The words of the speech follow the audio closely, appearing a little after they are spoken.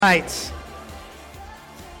Right.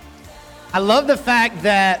 I love the fact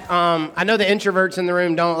that I know the introverts in the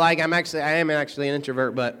room don't like. I am actually an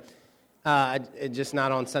introvert, but just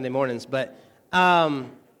not on Sunday mornings. But I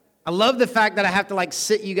love the fact that I have to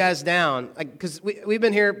sit you guys down, because we've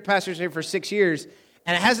been here, pastors here for 6 years,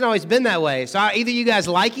 and it hasn't always been that way. So either you guys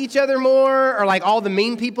like each other more, or all the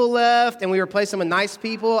mean people left, and we replace them with nice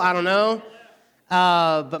people. I don't know.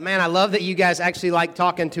 But man, I love that you guys actually like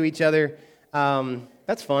talking to each other.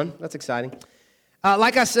 That's fun. That's exciting.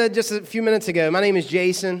 Like I said just a few minutes ago, my name is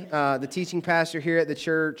Jason, the teaching pastor here at the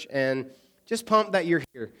church, and just pumped that you're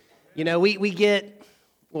here. You know, we get,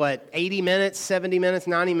 80 minutes, 70 minutes,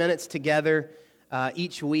 90 minutes together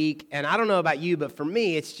each week, and I don't know about you, but for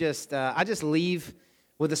me, it's just, I just leave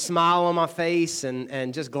with a smile on my face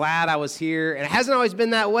and just glad I was here, and it hasn't always been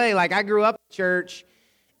that way. I grew up in church,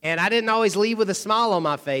 and I didn't always leave with a smile on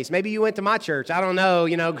my face. Maybe you went to my church. I don't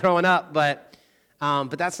know, growing up, but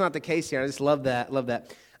that's not the case here. I just love that.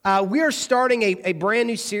 We are starting a brand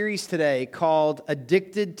new series today called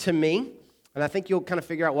Addicted to Me. And I think you'll kind of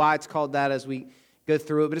figure out why it's called that as we go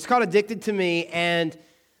through it. But it's called Addicted to Me. And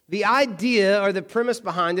the idea or the premise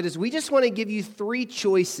behind it is we just want to give you 3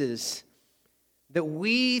 choices that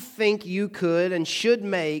we think you could and should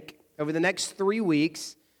make over the next 3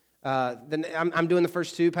 weeks. I'm doing the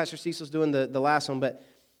first 2. Pastor Cecil's doing the last one. But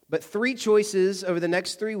 3 choices over the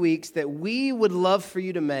next 3 weeks that we would love for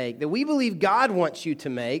you to make, that we believe God wants you to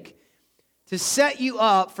make, to set you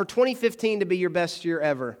up for 2015 to be your best year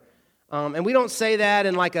ever. And we don't say that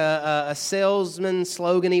in a salesman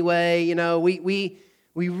slogan-y way.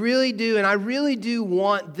 We really do, and I really do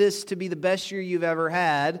want this to be the best year you've ever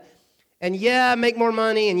had. And yeah, make more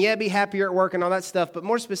money, and yeah, be happier at work and all that stuff. But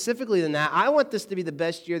more specifically than that, I want this to be the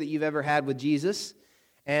best year that you've ever had with Jesus.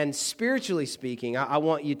 And spiritually speaking, I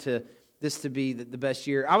want this to be the best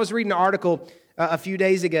year. I was reading an article a few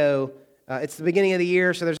days ago. It's the beginning of the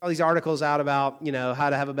year, so there's all these articles out about, how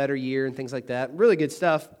to have a better year and things like that. Really good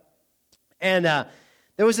stuff. And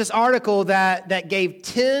there was this article that gave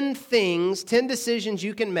 10 decisions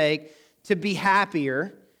you can make to be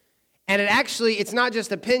happier. And it's not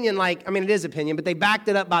just opinion, it is opinion, but they backed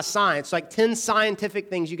it up by science. 10 scientific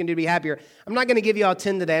things you can do to be happier. I'm not going to give you all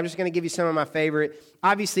 10 today. I'm just going to give you some of my favorite.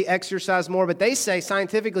 Obviously, exercise more, but they say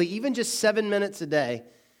scientifically, even just 7 minutes a day,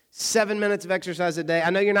 7 minutes of exercise a day. I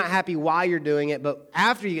know you're not happy while you're doing it, but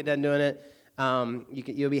after you get done doing it,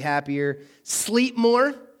 you'll be happier. Sleep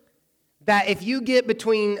more. That if you get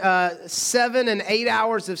between 7 and 8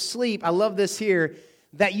 hours of sleep, I love this here,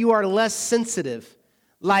 that you are less sensitive.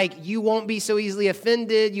 You won't be so easily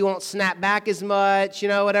offended, you won't snap back as much,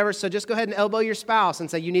 whatever. So just go ahead and elbow your spouse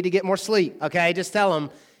and say, you need to get more sleep, okay? Just tell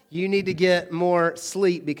them, you need to get more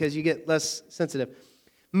sleep because you get less sensitive.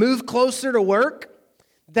 Move closer to work.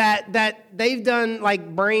 That they've done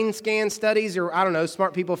brain scan studies, or I don't know,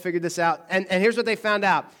 smart people figured this out. And here's what they found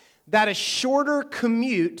out. That a shorter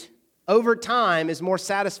commute over time is more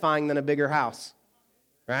satisfying than a bigger house,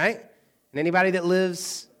 right? And anybody that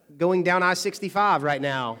lives going down I-65 right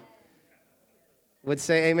now would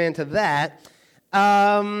say amen to that.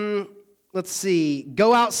 Let's see.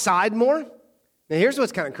 Go outside more. Now, here's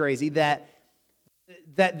what's kind of crazy, that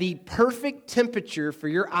the perfect temperature for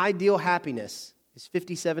your ideal happiness is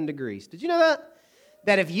 57 degrees. Did you know that?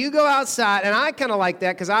 That if you go outside, and I kind of like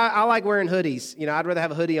that because I like wearing hoodies. I'd rather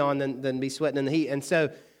have a hoodie on than be sweating in the heat. And so,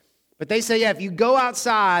 but they say, if you go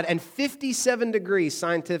outside, and 57 degrees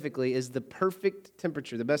scientifically is the perfect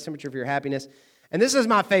temperature, the best temperature for your happiness. And this is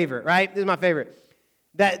my favorite, right? This is my favorite.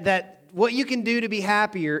 That what you can do to be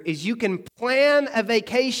happier is you can plan a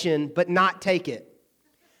vacation but not take it.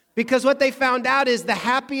 Because what they found out is the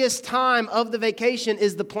happiest time of the vacation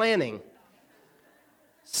is the planning.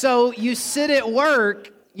 So you sit at work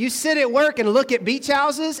and look at beach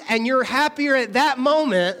houses, and you're happier at that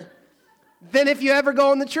moment than if you ever go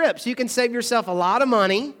on the trip. So you can save yourself a lot of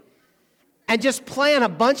money and just plan a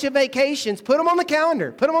bunch of vacations. Put them on the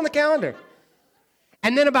calendar.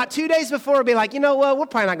 And then about 2 days before, be like, we're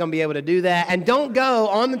probably not going to be able to do that. And don't go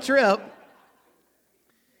on the trip.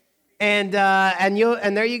 And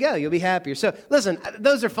there you go. You'll be happier. So listen,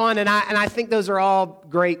 those are fun, and I think those are all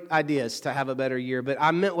great ideas to have a better year. But I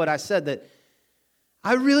meant what I said, that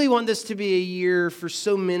I really want this to be a year for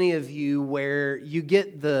so many of you where you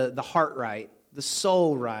get the heart right, the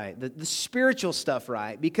soul right, the spiritual stuff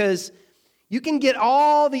right, because you can get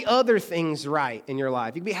all the other things right in your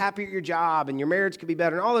life. You can be happy at your job, and your marriage could be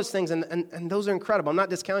better, and all those things, and those are incredible. I'm not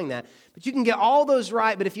discounting that. But you can get all those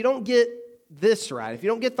right, but if you don't get this right, if you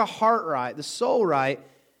don't get the heart right, the soul right,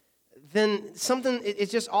 then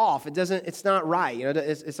it's just off. It's not right.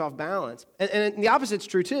 It's off balance. And the opposite's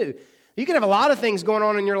true too. You can have a lot of things going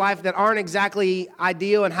on in your life that aren't exactly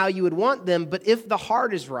ideal and how you would want them, but if the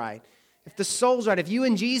heart is right, if the soul's right, if you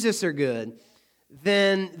and Jesus are good,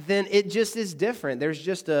 then it just is different. There's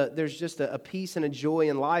just a peace and a joy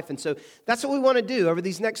in life. And so that's what we want to do over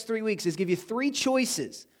these next 3 weeks is give you 3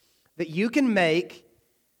 choices that you can make.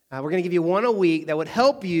 We're going to give you 1 a week that would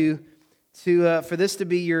help you to for this to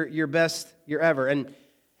be your best year ever. And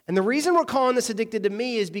the reason we're calling this Addicted to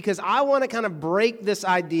Me is because I want to kind of break this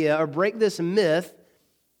idea or break this myth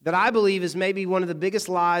that I believe is maybe one of the biggest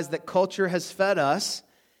lies that culture has fed us.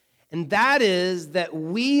 And that is that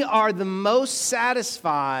we are the most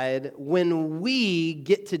satisfied when we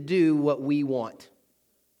get to do what we want.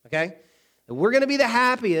 Okay? We're going to be the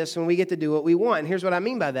happiest when we get to do what we want. And here's what I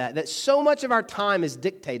mean by that. That so much of our time is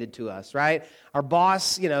dictated to us, right? Our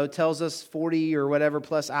boss, tells us 40 or whatever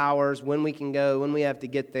plus hours, when we can go, when we have to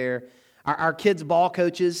get there. Our kids' ball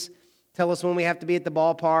coaches tell us when we have to be at the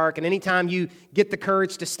ballpark. And anytime you get the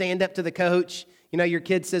courage to stand up to the coach, your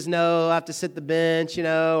kid says, no, I have to sit the bench,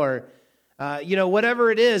 or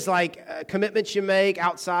whatever it is, like commitments you make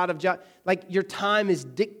outside of job, like your time is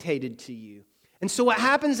dictated to you. And so what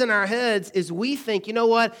happens in our heads is we think, you know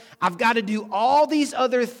what, I've got to do all these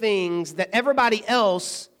other things that everybody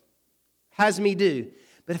else has me do.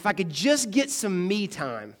 But if I could just get some me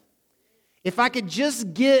time, if I could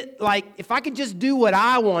just do what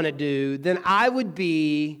I want to do, then I would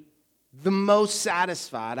be the most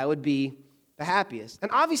satisfied. I would be the happiest. And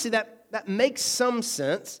obviously that makes some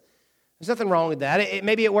sense. There's nothing wrong with that.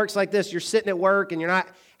 Maybe it works like this. You're sitting at work and you're not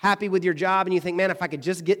happy with your job and you think, man, if I could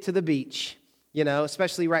just get to the beach,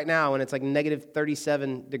 especially right now when it's like negative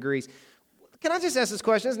 37 degrees. Can I just ask this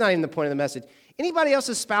question? It's not even the point of the message. Anybody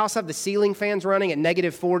else's spouse have the ceiling fans running at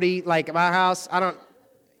negative 40 like at my house?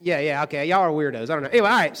 Yeah, okay. Y'all are weirdos. I don't know. Anyway,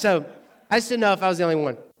 all right. So I just didn't know if I was the only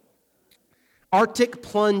one. Arctic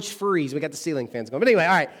plunge freeze. We got the ceiling fans going. But anyway,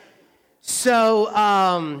 all right. So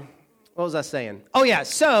what was I saying? Oh, yeah.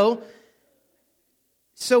 So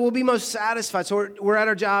we'll be most satisfied. So we're at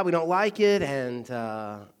our job. We don't like it. And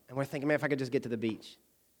we're thinking, man, if I could just get to the beach.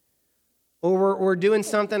 Or we're doing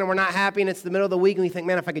something and we're not happy and it's the middle of the week and we think,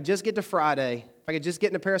 man, if I could just get to Friday, if I could just get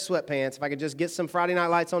in a pair of sweatpants, if I could just get some Friday Night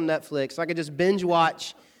Lights on Netflix, if I could just binge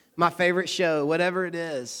watch my favorite show, whatever it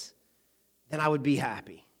is, then I would be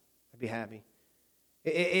happy. I'd be happy.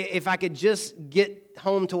 If I could just get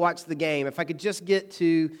home to watch the game, if I could just get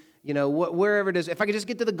to, wherever it is, if I could just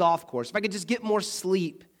get to the golf course, if I could just get more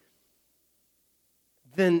sleep,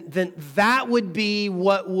 then that would be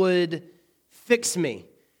what would fix me.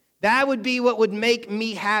 That would be what would make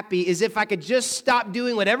me happy, is if I could just stop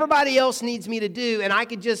doing what everybody else needs me to do and I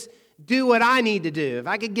could just do what I need to do. If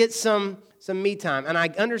I could get some me time. And I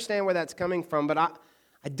understand where that's coming from, but I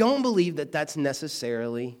don't believe that that's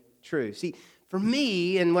necessarily true. See, for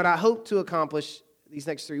me, and what I hope to accomplish these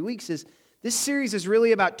next 3 weeks is, this series is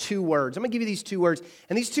really about 2 words. I'm going to give you these 2 words.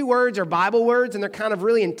 And these 2 words are Bible words, and they're kind of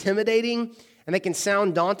really intimidating, and they can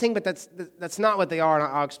sound daunting, but that's not what they are,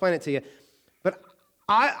 and I'll explain it to you. But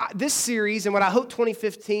this series, and what I hope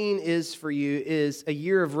 2015 is for you, is a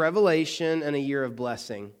year of revelation and a year of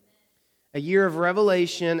blessing. A year of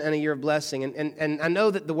revelation and a year of blessing. And I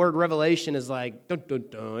know that the word revelation is like, dun, dun,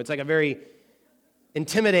 dun. It's like a very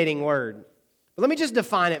intimidating word. But let me just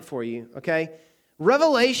define it for you, okay?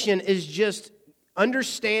 Revelation is just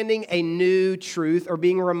understanding a new truth or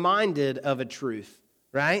being reminded of a truth,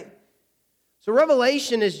 right? So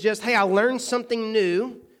revelation is just, hey, I learned something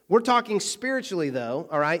new. We're talking spiritually, though,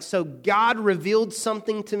 all right? So God revealed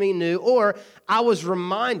something to me new, or I was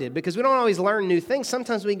reminded, because we don't always learn new things.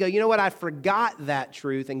 Sometimes we go, you know what, I forgot that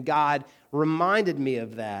truth, and God reminded me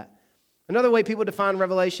of that. Another way people define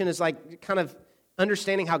revelation is like kind of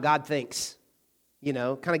understanding how God thinks, kind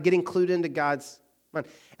of getting clued into God's mind.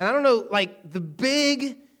 And I don't know, like the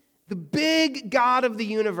big God of the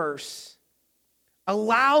universe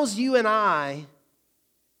allows you and I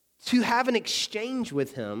to have an exchange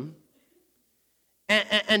with him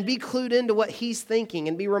and be clued into what he's thinking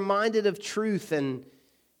and be reminded of truth and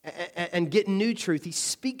get new truth. He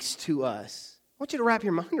speaks to us. I want you to wrap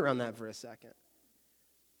your mind around that for a second.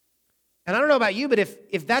 And I don't know about you, but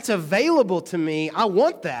if that's available to me, I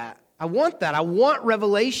want that. I want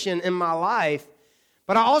revelation in my life,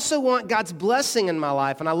 but I also want God's blessing in my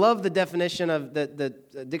life. And I love the definition of the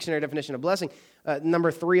dictionary definition of blessing.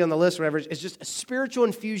 Number 3 on the list, whatever, is just a spiritual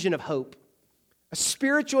infusion of hope. A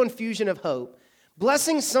spiritual infusion of hope.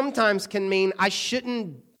 Blessing sometimes can mean I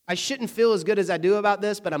shouldn't feel as good as I do about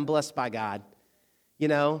this, but I'm blessed by God.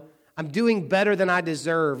 I'm doing better than I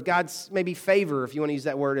deserve. God's maybe favor, if you want to use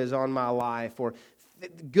that word, is on my life. Or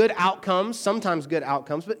good outcomes, sometimes good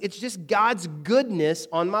outcomes, but it's just God's goodness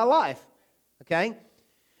on my life, okay?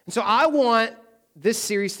 And so I want this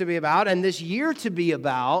series to be about, and this year to be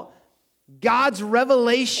about, God's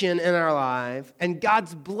revelation in our life and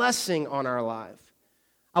God's blessing on our life.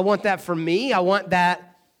 I want that for me. I want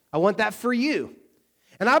that for you.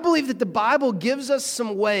 And I believe that the Bible gives us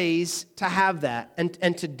some ways to have that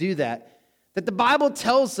and to do that. That the Bible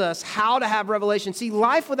tells us how to have revelation. See,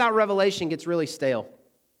 life without revelation gets really stale.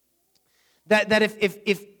 That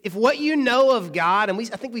if what you know of God, and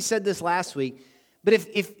I think we said this last week, but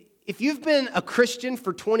if you've been a Christian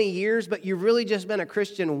for 20 years, but you've really just been a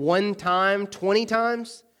Christian one time, 20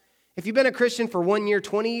 times, if you've been a Christian for 1 year,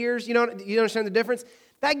 20 years, you understand the difference?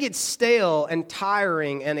 That gets stale and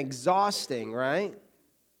tiring and exhausting, right?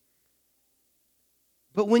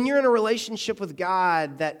 But when you're in a relationship with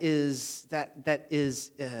God that is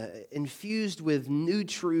infused with new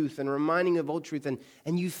truth and reminding of old truth,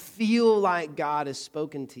 and you feel like God has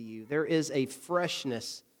spoken to you, there is a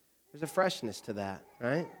freshness. There's a freshness to that,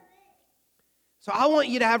 right? So I want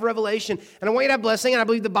you to have revelation, and I want you to have blessing, and I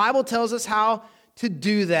believe the Bible tells us how to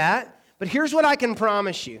do that. But here's what I can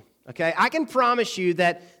promise you, okay? I can promise you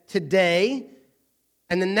that today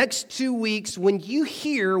and the next 2 weeks, when you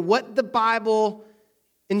hear what the Bible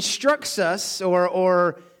instructs us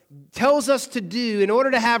or tells us to do in order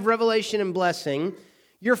to have revelation and blessing,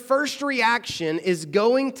 your first reaction is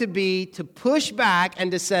going to be to push back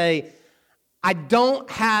and to say, I don't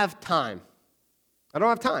have time. I don't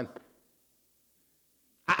have time.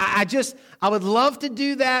 I would love to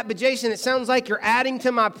do that, but Jason, it sounds like you're adding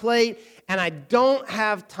to my plate, and I don't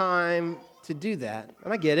have time to do that.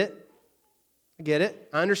 And I get it.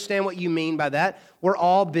 I understand what you mean by that. We're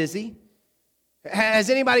all busy. Has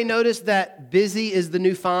anybody noticed that busy is the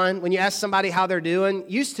new fine? When you ask somebody how they're doing,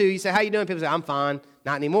 used to, you say, how you doing? People say, I'm fine.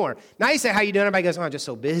 Not anymore. Now you say, how you doing? Everybody goes, oh, I'm just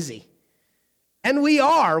so busy. And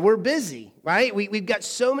we're busy, right? We've got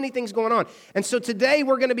so many things going on. And so today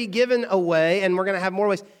we're going to be given a way, and we're going to have more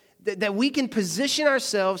ways, that we can position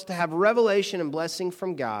ourselves to have revelation and blessing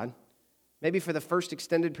from God. Maybe for the first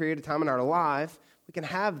extended period of time in our life, we can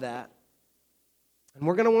have that. And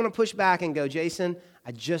we're going to want to push back and go, Jason,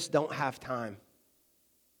 I just don't have time.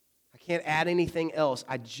 I can't add anything else.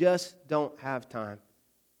 I just don't have time.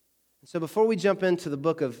 And so before we jump into the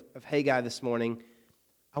book of Haggai this morning,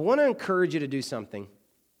 I want to encourage you to do something.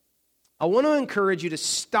 I want to encourage you to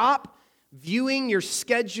stop viewing your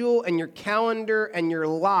schedule and your calendar and your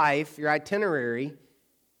life, your itinerary.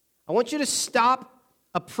 I want you to stop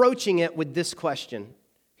approaching it with this question.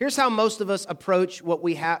 Here's how most of us approach what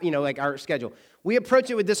we have, like our schedule. We approach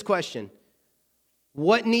it with this question.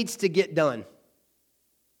 What needs to get done?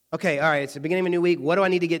 Okay, all right, it's the beginning of a new week. What do I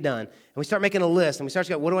need to get done? And we start making a list, and we start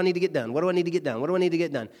to go, what do I need to get done? What do I need to get done? What do I need to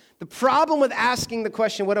get done? The problem with asking the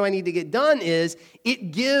question, what do I need to get done, is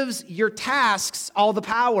it gives your tasks all the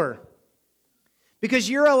power. Because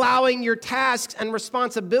you're allowing your tasks and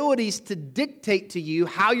responsibilities to dictate to you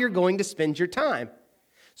how you're going to spend your time.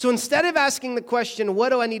 So instead of asking the question, what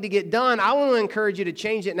do I need to get done, I want to encourage you to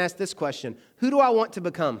change it and ask this question. Who do I want to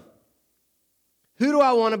become? Who do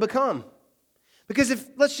I want to become? Because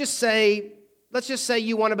let's just say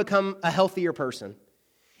you want to become a healthier person.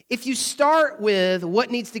 If you start with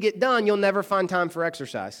what needs to get done, you'll never find time for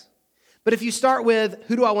exercise. But if you start with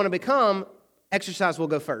who do I want to become, exercise will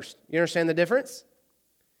go first. You understand the difference?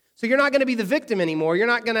 So you're not going to be the victim anymore. You're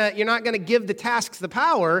not going to give the tasks the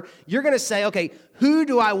power. You're going to say, okay, who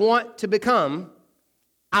do I want to become?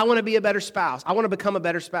 I want to be a better spouse. I want to become a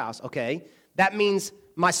better spouse. Okay, that means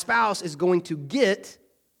my spouse is going to get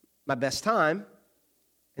my best time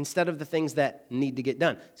instead of the things that need to get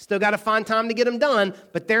done. Still got to find time to get them done,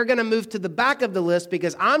 but they're going to move to the back of the list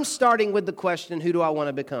because I'm starting with the question, who do I want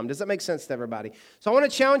to become? Does that make sense to everybody? So I want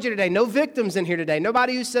to challenge you today. No victims in here today.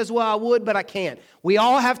 Nobody who says, well, I would, but I can't. We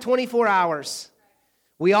all have 24 hours.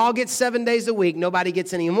 We all get 7 days a week. Nobody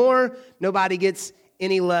gets any more. Nobody gets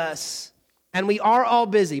any less. And we are all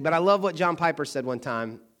busy, but I love what John Piper said one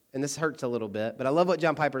time, and this hurts a little bit, but I love what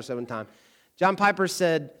John Piper said one time. John Piper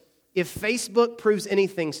said, if Facebook proves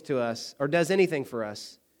anything to us or does anything for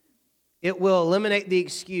us, it will eliminate the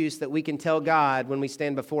excuse that we can tell God when we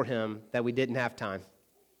stand before Him that we didn't have time.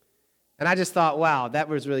 And I just thought, wow, that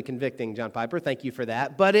was really convicting, John Piper. Thank you for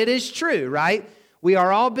that. But it is true, right? We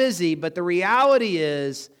are all busy, but the reality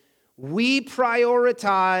is we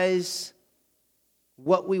prioritize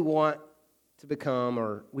what we want to become,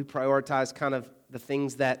 or we prioritize kind of the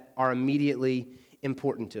things that are immediately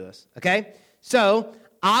important to us, okay? So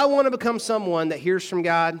I want to become someone that hears from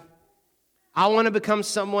God. I want to become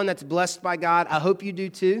someone that's blessed by God. I hope you do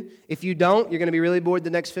too. If you don't, you're going to be really bored the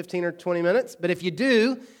next 15 or 20 minutes. But if you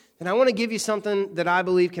do, then I want to give you something that I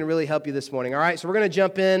believe can really help you this morning. All right, so we're going to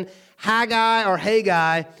jump in.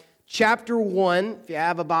 Haggai, chapter 1. If you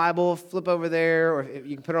have a Bible, flip over there, or if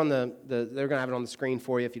you can put it on they're going to have it on the screen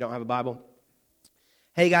for you if you don't have a Bible.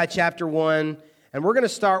 Haggai, chapter 1, and we're going to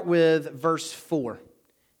start with verse 4.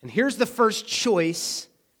 And here's the first choice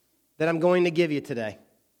that I'm going to give you today.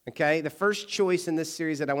 Okay, the first choice in this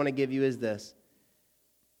series that I want to give you is this.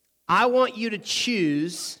 I want you to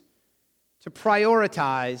choose to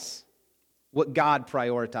prioritize what God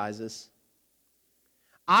prioritizes.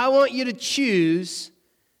 I want you to choose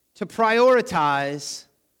to prioritize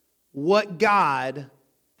what God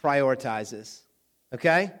prioritizes.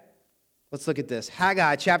 Okay? Let's look at this.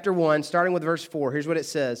 Haggai chapter 1, starting with verse 4. Here's what it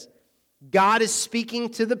says. God is speaking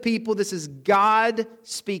to the people. This is God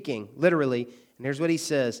speaking, literally. And here's what he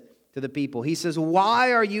says to the people. He says,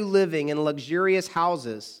 why are you living in luxurious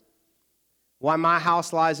houses? Why my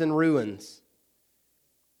house lies in ruins?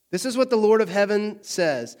 This is what the Lord of heaven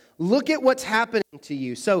says. Look at what's happening to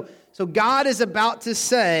you. So God is about to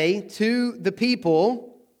say to the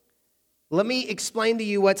people, let me explain to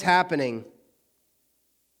you what's happening.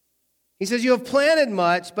 He says, you have planted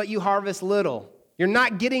much, but you harvest little. You're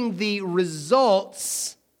not getting the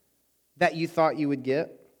results that you thought you would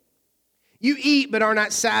get. You eat but are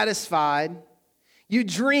not satisfied. You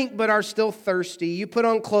drink but are still thirsty. You put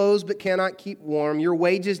on clothes but cannot keep warm. Your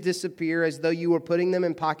wages disappear as though you were putting them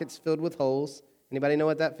in pockets filled with holes. Anybody know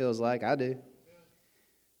what that feels like? I do.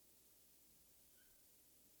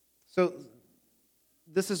 So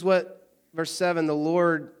this is what verse 7, the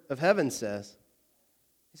Lord of heaven says.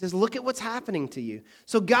 He says, look at what's happening to you.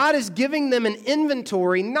 So God is giving them an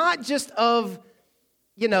inventory, not just of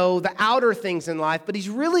the outer things in life, but he's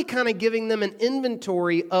really kind of giving them an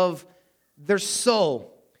inventory of their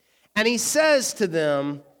soul. And he says to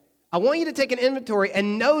them, I want you to take an inventory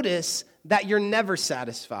and notice that you're never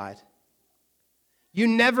satisfied. You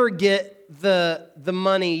never get the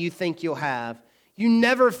money you think you'll have. You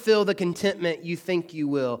never feel the contentment you think you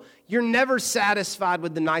will. You're never satisfied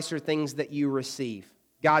with the nicer things that you receive.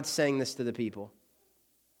 God's saying this to the people.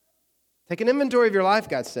 Take an inventory of your life,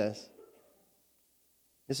 God says.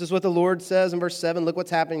 This is what the Lord says in verse 7. Look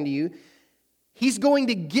what's happening to you. He's going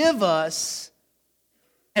to give us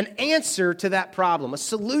an answer to that problem, a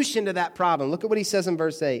solution to that problem. Look at what he says in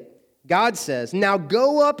verse 8. God says, now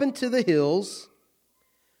go up into the hills,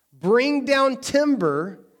 bring down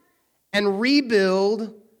timber, and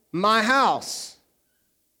rebuild my house.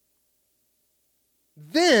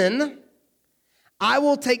 Then I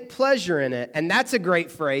will take pleasure in it. And that's a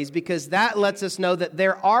great phrase because that lets us know that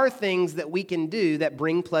there are things that we can do that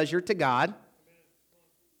bring pleasure to God,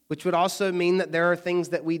 which would also mean that there are things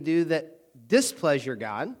that we do that displeasure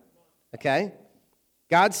God, okay?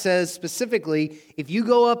 God says specifically, if you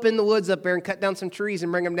go up in the woods up there and cut down some trees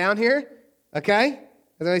and bring them down here, okay?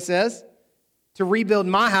 That's what he says, to rebuild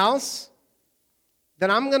my house,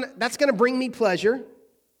 then that's going to bring me pleasure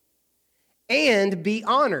and be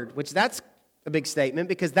honored, which that's a big statement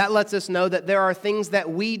because that lets us know that there are things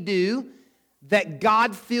that we do that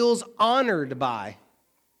God feels honored by.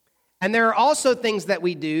 And there are also things that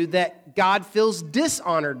we do that God feels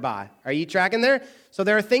dishonored by. Are you tracking there? So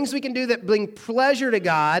there are things we can do that bring pleasure to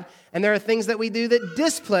God, and there are things that we do that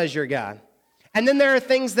displeasure God. And then there are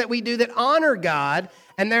things that we do that honor God,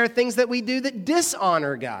 and there are things that we do that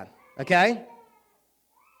dishonor God. Okay?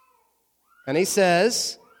 And he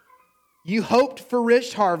says, you hoped for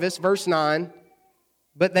rich harvest, verse 9,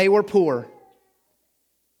 but they were poor.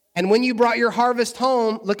 And when you brought your harvest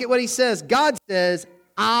home, look at what he says. God says,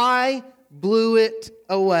 I blew it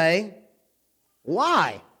away.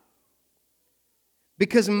 Why?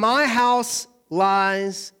 Because my house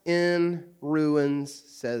lies in ruins,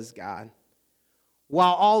 says God,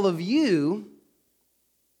 while all of you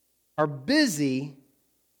are busy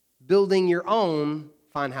building your own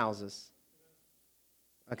fine houses.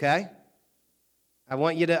 Okay? I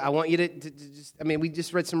want you to just, we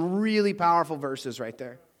just read some really powerful verses right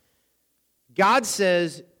there. God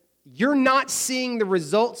says, you're not seeing the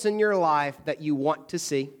results in your life that you want to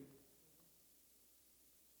see.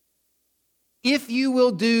 If you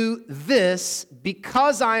will do this,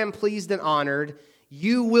 because I am pleased and honored,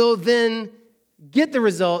 you will then get the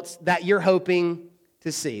results that you're hoping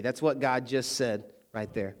to see. That's what God just said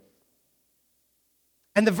right there.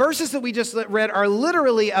 And the verses that we just read are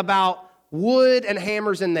literally about wood and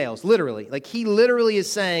hammers and nails, literally. Like he literally is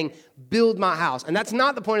saying, build my house. And that's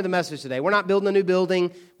not the point of the message today. We're not building a new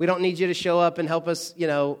building. We don't need you to show up and help us,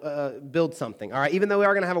 build something. All right, even though we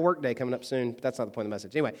are going to have a work day coming up soon, but that's not the point of the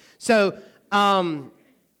message. Anyway, so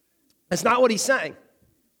that's not what he's saying.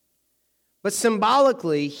 But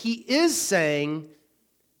symbolically, he is saying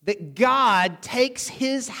that God takes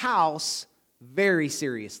his house very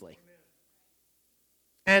seriously.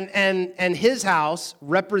 And his house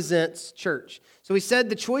represents church. So he said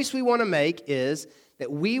the choice we want to make is that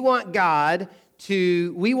we want to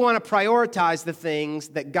prioritize the things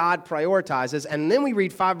that God prioritizes. And then we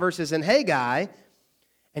read 5 verses in Haggai,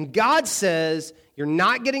 and God says, you're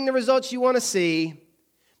not getting the results you want to see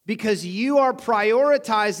because you are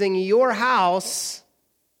prioritizing your house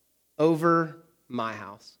over my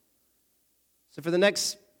house. So for the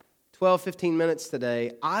next 12, 15 minutes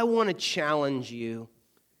today, I want to challenge you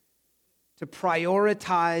to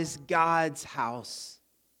prioritize God's house.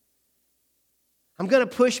 I'm going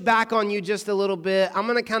to push back on you just a little bit. I'm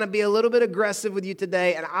going to kind of be a little bit aggressive with you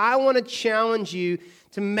today, and I want to challenge you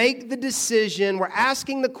to make the decision. We're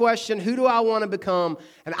asking the question, who do I want to become?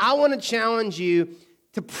 And I want to challenge you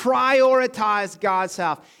to prioritize God's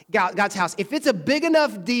house. If it's a big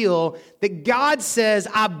enough deal that God says,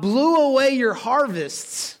 I blew away your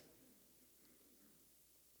harvests,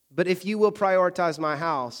 but if you will prioritize my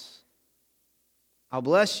house, I'll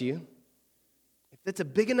bless you. If it's a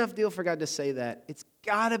big enough deal for God to say that, it's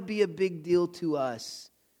got to be a big deal to us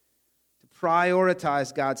to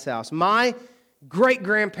prioritize God's house. My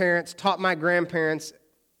great-grandparents taught my grandparents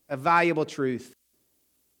a valuable truth.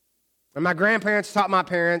 And my grandparents taught my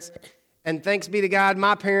parents, and thanks be to God,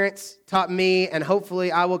 my parents taught me, and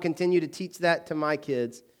hopefully I will continue to teach that to my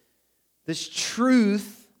kids. This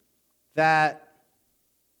truth that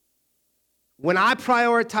when I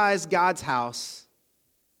prioritize God's house,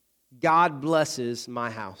 God blesses my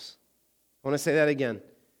house. I want to say that again.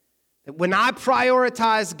 That when I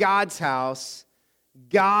prioritize God's house,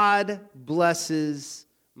 God blesses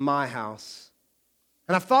my house.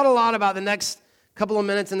 And I've thought a lot about the next couple of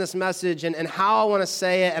minutes in this message and how I want to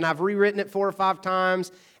say it, and I've rewritten it 4 or 5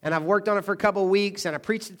 times, and I've worked on it for a couple of weeks, and I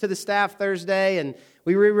preached it to the staff Thursday, and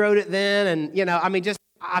we rewrote it then, and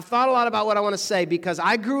I've thought a lot about what I want to say because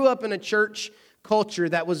I grew up in a church culture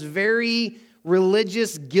that was very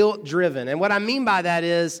religious guilt-driven. And what I mean by that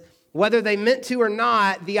is, whether they meant to or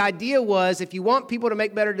not, the idea was if you want people to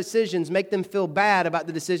make better decisions, make them feel bad about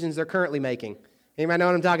the decisions they're currently making. Anybody know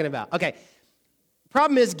what I'm talking about? Okay.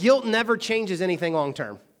 Problem is, guilt never changes anything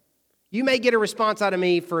long-term. You may get a response out of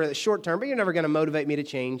me for the short term, but you're never going to motivate me to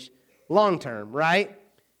change long-term, right?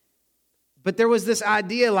 But there was this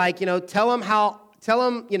idea like, tell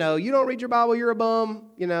them, you don't read your Bible, you're a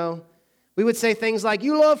bum, We would say things like,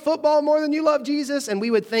 you love football more than you love Jesus, and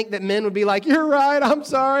we would think that men would be like, you're right, I'm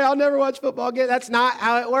sorry, I'll never watch football again. That's not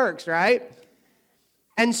how it works, right?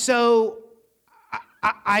 And so,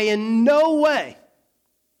 I in no way,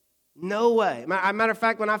 matter of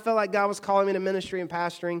fact, when I felt like God was calling me to ministry and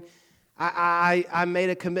pastoring, I made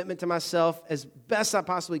a commitment to myself as best I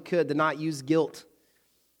possibly could to not use guilt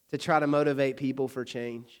to try to motivate people for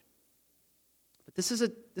change. But this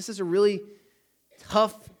is a really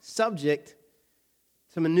tough subject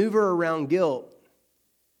to maneuver around guilt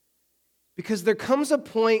because there comes a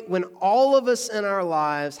point when all of us in our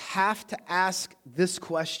lives have to ask this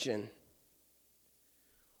question: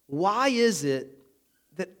 why is it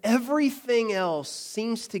that everything else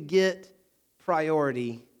seems to get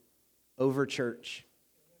priority over church,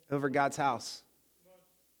 over God's house?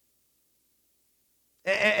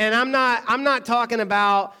 And I'm not talking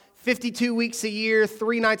about 52 weeks a year,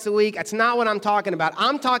 3 nights a week. That's not what I'm talking about.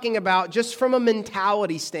 I'm talking about just from a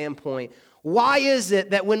mentality standpoint. Why is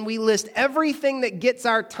it that when we list everything that gets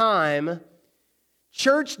our time,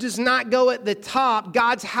 church does not go at the top,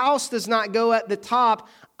 God's house does not go at the top,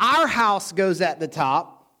 our house goes at the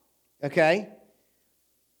top, okay?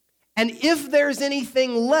 And if there's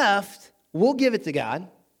anything left, we'll give it to God.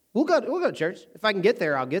 We'll go to church. If I can get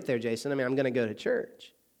there, I'll get there, Jason. I'm going to go to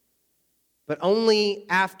church. But only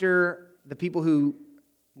after the people who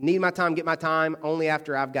need my time get my time, only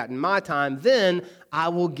after I've gotten my time, then I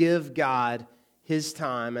will give God his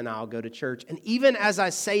time and I'll go to church. And even as I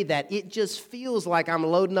say that, it just feels like I'm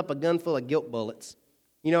loading up a gun full of guilt bullets.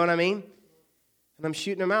 You know what I mean? And I'm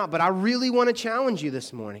shooting them out. But I really want to challenge you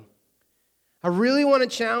this morning. I really want to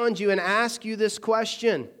challenge you and ask you this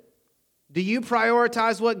question. Do you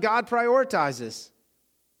prioritize what God prioritizes?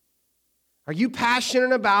 Are you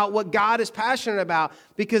passionate about what God is passionate about?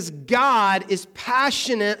 Because God is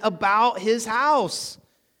passionate about his house.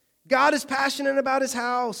 God is passionate about his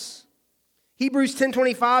house. Hebrews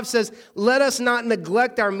 10:25 says, let us not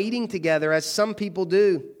neglect our meeting together as some people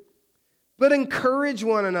do, but encourage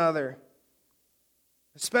one another,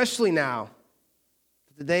 especially now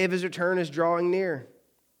that the day of his return is drawing near.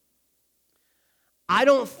 I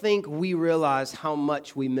don't think we realize how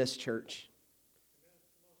much we miss church.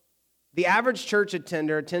 The average church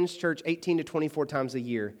attender attends church 18 to 24 times a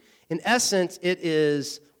year. In essence, it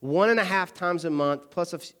is 1.5 times a month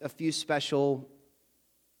plus a few special,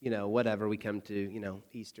 whatever we come to,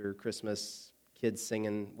 Easter, Christmas, kids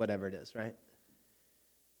singing, whatever it is, right?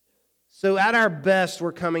 So at our best,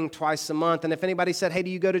 we're coming twice a month. And if anybody said, hey, do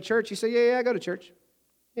you go to church? You say, yeah, I go to church.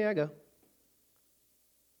 Yeah, I go.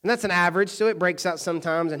 And that's an average, so it breaks out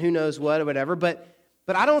sometimes and who knows what or whatever. But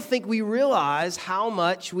I don't think we realize how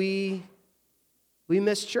much we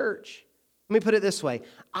miss church. Let me put it this way.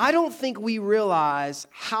 I don't think we realize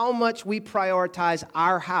how much we prioritize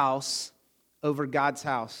our house over God's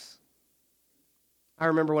house. I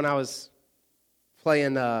remember when I was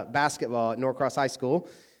playing basketball at Norcross High School.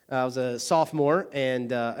 I was a sophomore,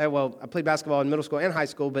 and I played basketball in middle school and high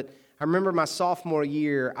school, but I remember my sophomore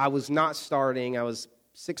year, I was not starting. I was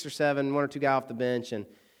 6 or 7, 1 or 2 guys off the bench,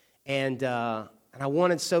 and I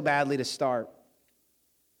wanted so badly to start.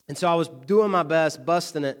 And so I was doing my best,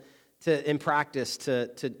 busting it in practice to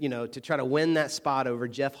try to win that spot over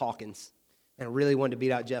Jeff Hawkins. And I really wanted to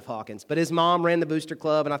beat out Jeff Hawkins. But his mom ran the booster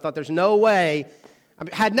club, and I thought there's no way.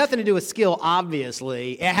 It had nothing to do with skill,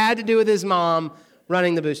 obviously. It had to do with his mom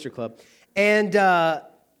running the booster club. And I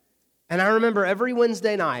remember every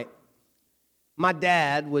Wednesday night, my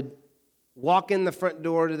dad would walk in the front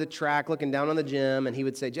door to the track looking down on the gym, and he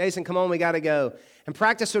would say, Jason, come on, we got to go. And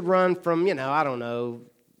practice would run from,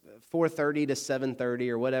 4:30 to 7:30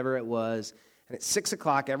 or whatever it was. And at 6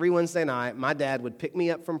 o'clock every Wednesday night, my dad would pick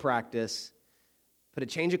me up from practice, put a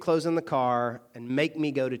change of clothes in the car, and make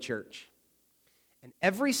me go to church. And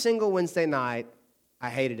every single Wednesday night, I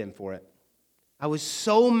hated him for it. I was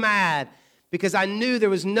so mad because I knew there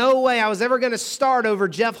was no way I was ever going to start over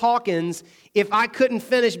Jeff Hawkins if I couldn't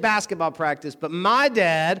finish basketball practice. But my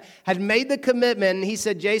dad had made the commitment, and he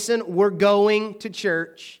said, Jason, we're going to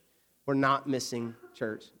church. We're not missing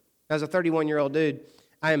church. As a 31-year-old dude,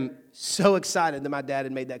 I am so excited that my dad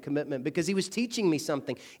had made that commitment because he was teaching me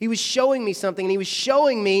something. He was showing me something, and he was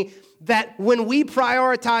showing me that when we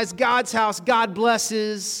prioritize God's house, God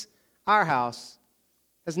blesses our house.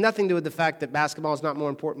 It has nothing to do with the fact that basketball is not more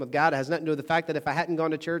important with God. It has nothing to do with the fact that if I hadn't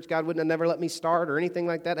gone to church, God wouldn't have never let me start or anything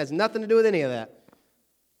like that. It has nothing to do with any of that.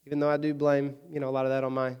 Even though I do blame, a lot of that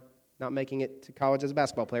on my not making it to college as a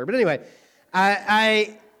basketball player. But anyway,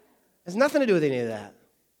 it has nothing to do with any of that.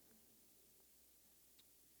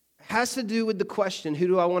 It has to do with the question, who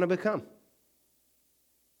do I want to become?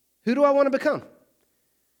 Who do I want to become?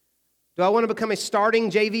 Do I want to become a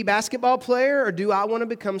starting JV basketball player, or do I want to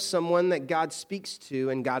become someone that God speaks to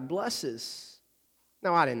and God blesses?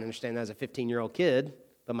 Now, I didn't understand that as a 15-year-old kid,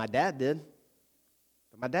 but my dad did.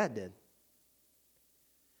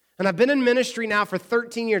 And I've been in ministry now for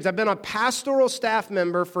 13 years. I've been a pastoral staff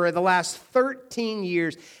member for the last 13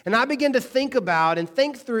 years. And I begin to think about and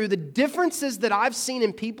think through the differences that I've seen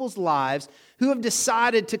in people's lives who have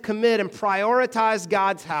decided to commit and prioritize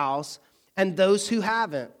God's house and those who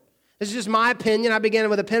haven't. This is just my opinion. I began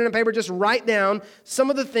with a pen and a paper, just write down some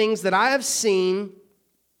of the things that I have seen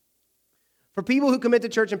for people who commit to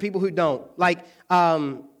church and people who don't. Let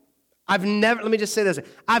me just say this.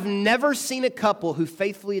 I've never seen a couple who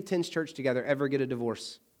faithfully attends church together ever get a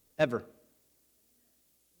divorce. Ever.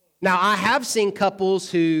 Now, I have seen couples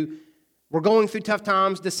who were going through tough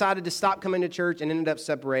times, decided to stop coming to church, and ended up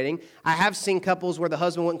separating. I have seen couples where the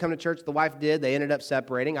husband wouldn't come to church, the wife did, they ended up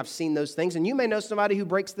separating. I've seen those things, and you may know somebody who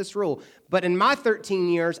breaks this rule. But in my 13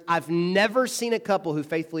 years, I've never seen a couple who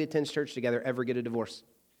faithfully attends church together ever get a divorce.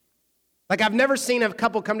 I've never seen a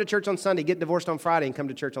couple come to church on Sunday, get divorced on Friday, and come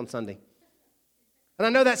to church on Sunday. And I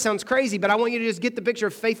know that sounds crazy, but I want you to just get the picture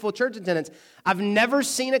of faithful church attendance. I've never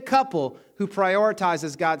seen a couple who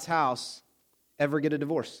prioritizes God's house ever get a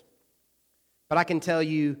divorce. But I can tell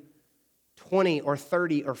you 20 or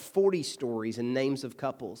 30 or 40 stories and names of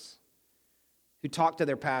couples who talked to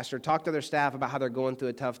their pastor, talked to their staff about how they're going through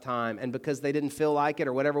a tough time, and because they didn't feel like it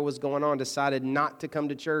or whatever was going on, decided not to come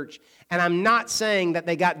to church. And I'm not saying that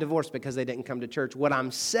they got divorced because they didn't come to church. What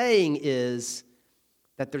I'm saying is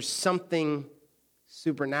that there's something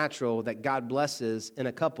supernatural that God blesses in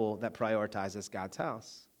a couple that prioritizes God's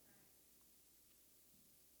house.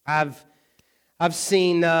 I've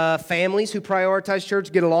seen families who prioritize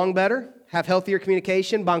church get along better, have healthier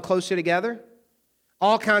communication, bond closer together.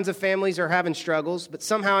 All kinds of families are having struggles, but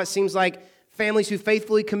somehow it seems like families who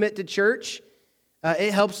faithfully commit to church,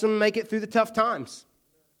 it helps them make it through the tough times.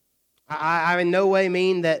 I in no way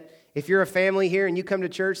mean that if you're a family here and you come to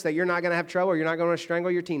church that you're not going to have trouble or you're not going to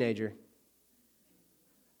strangle your teenager.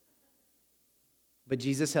 But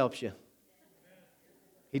Jesus helps you.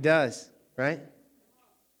 He does, right?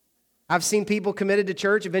 I've seen people committed to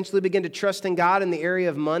church eventually begin to trust in God in the area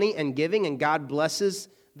of money and giving, and God blesses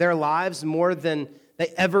their lives more than they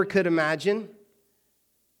ever could imagine.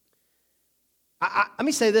 Let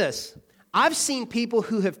me say this. I've seen people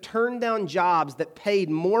who have turned down jobs that paid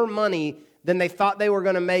more money than they thought they were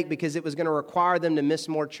going to make because it was going to require them to miss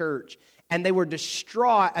more church. And they were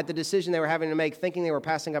distraught at the decision they were having to make, thinking they were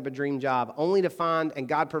passing up a dream job, only to find, and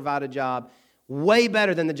God provide a job way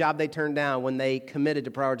better than the job they turned down when they committed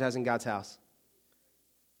to prioritizing God's house.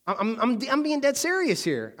 I'm being dead serious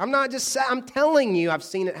here. I'm not just, I'm telling you I've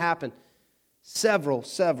seen it happen several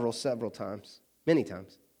times, many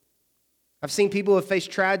times. I've seen people who have faced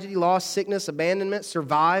tragedy, loss, sickness, abandonment,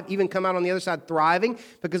 survive, even come out on the other side thriving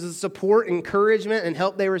because of the support, encouragement, and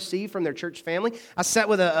help they receive from their church family. I sat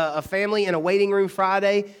with a family in a waiting room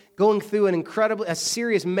Friday going through a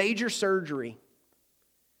serious major surgery.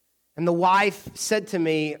 And the wife said to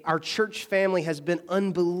me, our church family has been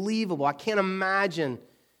unbelievable. I can't imagine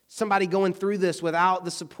somebody going through this without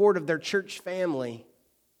the support of their church family.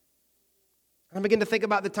 I begin to think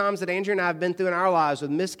about the times that Andrea and I have been through in our lives with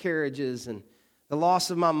miscarriages and the loss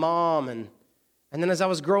of my mom. And then as I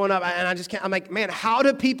was growing up, I'm like, man, how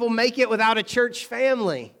do people make it without a church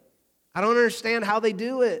family? I don't understand how they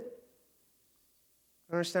do it.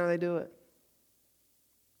 I don't understand how they do it.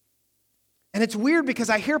 And it's weird because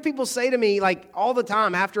I hear people say to me, like all the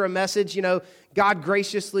time after a message, God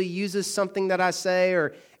graciously uses something that I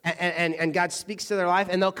say and God speaks to their life.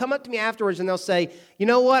 And they'll come up to me afterwards and they'll say, you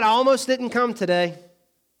know what? I almost didn't come today.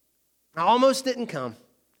 I almost didn't come.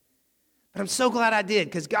 But I'm so glad I did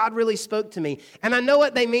because God really spoke to me. And I know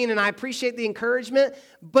what they mean and I appreciate the encouragement.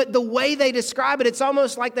 But the way they describe it, it's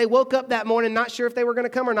almost like they woke up that morning not sure if they were going to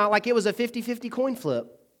come or not. Like it was a 50-50 coin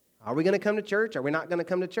flip. Are we going to come to church? Are we not going to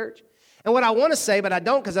come to church? And what I want to say, but I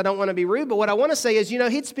don't because I don't want to be rude, but what I want to say is,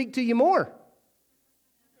 He'd speak to you more.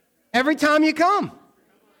 Every time you come.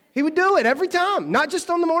 He would do it every time. Not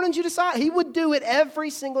just on the mornings you decide. He would do it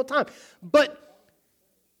every single time. But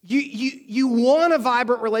you want a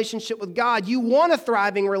vibrant relationship with God. You want a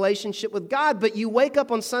thriving relationship with God, but you wake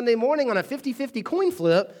up on Sunday morning on a 50-50 coin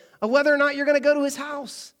flip of whether or not you're going to go to His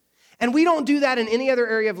house. And we don't do that in any other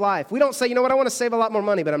area of life. We don't say, you know what, I want to save a lot more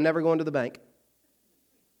money, but I'm never going to the bank.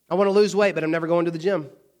 I want to lose weight, but I'm never going to the gym.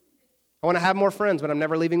 I want to have more friends, but I'm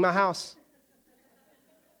never leaving my house.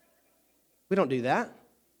 We don't do that.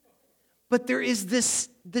 But there is this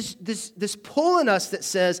pull in us that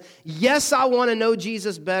says, yes, I want to know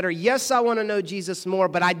Jesus better. Yes, I want to know Jesus more,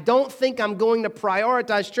 but I don't think I'm going to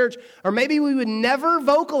prioritize church. Or maybe we would never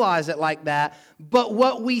vocalize it like that. But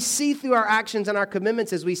what we see through our actions and our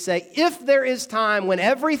commitments is we say, if there is time when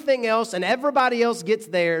everything else and everybody else gets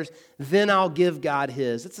theirs, then I'll give God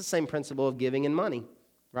His. It's the same principle of giving and money,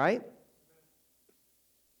 right?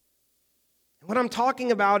 What I'm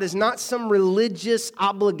talking about is not some religious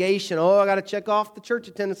obligation. Oh, I got to check off the church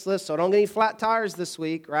attendance list so I don't get any flat tires this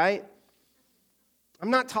week, right?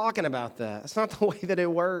 I'm not talking about that. That's not the way that it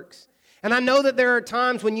works. And I know that there are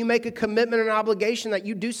times when you make a commitment or an obligation that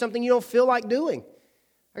you do something you don't feel like doing.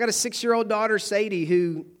 I got a 6-year-old daughter, Sadie,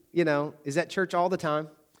 who, is at church all the time.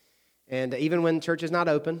 And even when church is not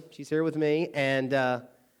open, she's here with me. And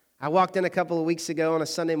I walked in a couple of weeks ago on a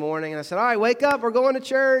Sunday morning, and I said, all right, wake up, we're going to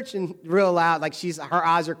church. And real loud, like her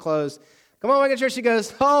eyes are closed. Come on, wake up, church. She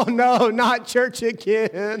goes, oh, no, not church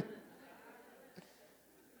again.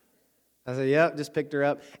 I said, yep, just picked her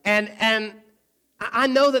up. And I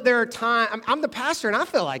know that there are times, I'm the pastor, and I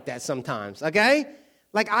feel like that sometimes, okay?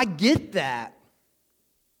 Like, I get that.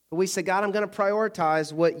 But we say, God, I'm going to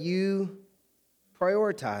prioritize what you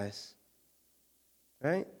prioritize,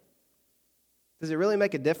 right? Does it really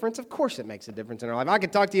make a difference? Of course it makes a difference in our life. I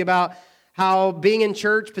could talk to you about how being in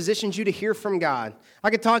church positions you to hear from God. I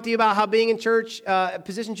could talk to you about how being in church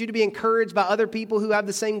positions you to be encouraged by other people who have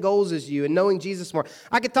the same goals as you and knowing Jesus more.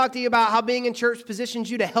 I could talk to you about how being in church positions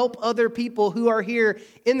you to help other people who are here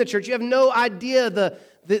in the church. You have no idea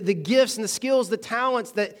the gifts and the skills, the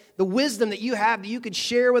talents, the wisdom that you have that you could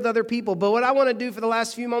share with other people. But what I want to do for the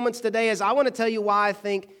last few moments today is I want to tell you why I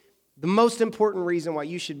think the most important reason why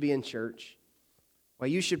you should be in church, why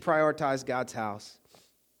you should prioritize God's house.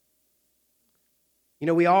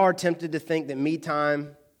 We all are tempted to think that me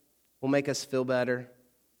time will make us feel better.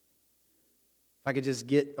 If I could just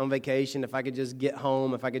get on vacation, if I could just get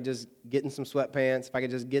home, if I could just get in some sweatpants, if I could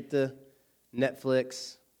just get the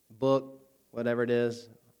Netflix, book, whatever it is,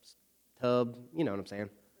 tub. You know what I'm saying,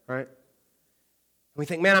 right? We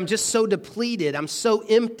think, man, I'm just so depleted. I'm so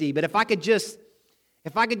empty. But if I could just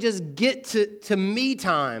get to me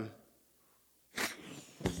time,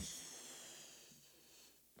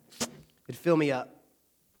 it'd fill me up.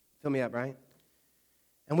 Fill me up, right?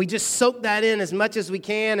 And we just soak that in as much as we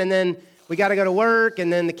can, and then we got to go to work,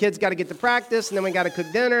 and then the kids got to get to practice, and then we got to cook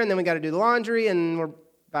dinner, and then we got to do the laundry, and we're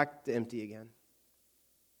back to empty again.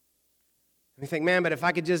 We think, man, but if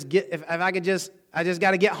I just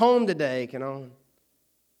got to get home today, you know.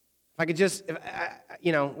 If I could just,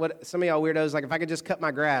 what some of y'all weirdos, like if I could just cut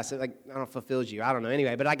my grass, it like, I don't know, fulfills you. I don't know.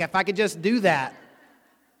 Anyway, but like if I could just do that,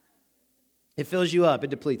 it fills you up. It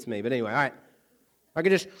depletes me. But anyway, all right. If I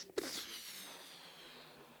could just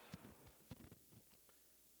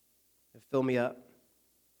fill me up.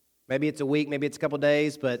 Maybe it's a week, maybe it's a couple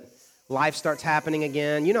days, but life starts happening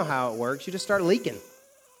again. You know how it works. You just start leaking.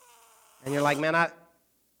 And you're like, man,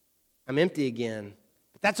 I'm empty again.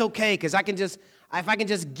 But that's okay, because if I can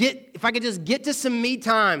just get to some me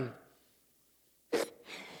time,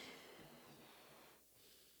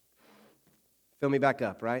 fill me back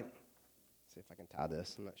up, right? Let's see if I can tie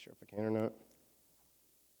this. I'm not sure if I can or not.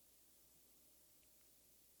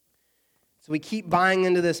 So we keep buying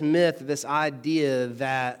into this myth, this idea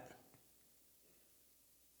that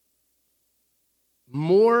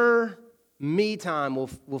more me time will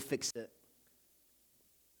fix it.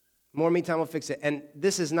 More me time will fix it. And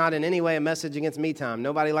this is not in any way a message against me time.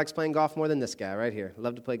 Nobody likes playing golf more than this guy right here.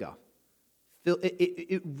 Love to play golf.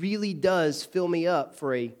 It really does fill me up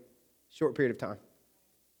for a short period of time.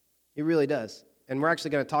 It really does. And we're actually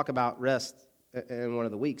going to talk about rest in one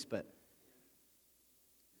of the weeks, But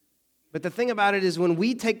the thing about it is when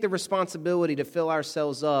we take the responsibility to fill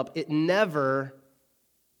ourselves up, it never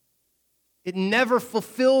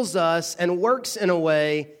fulfills us and works in a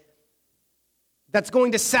way that's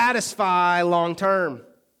going to satisfy long term.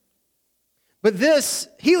 But this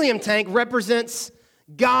helium tank represents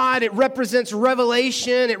God, it represents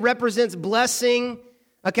revelation, it represents blessing,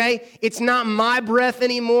 okay? It's not my breath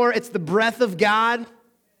anymore, it's the breath of God,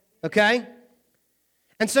 okay?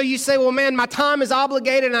 And so you say, well, man, my time is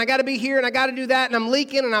obligated, and I got to be here, and I got to do that, and I'm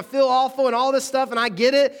leaking, and I feel awful, and all this stuff, and I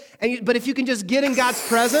get it. But if you can just get in God's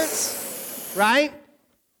presence, right?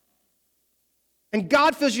 And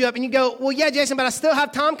God fills you up, and you go, well, yeah, Jason, but I still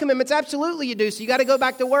have time commitments. Absolutely you do. So you got to go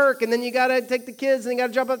back to work, and then you got to take the kids, and you got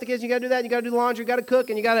to drop off the kids, and you got to do that, and you got to do the laundry, you got to cook,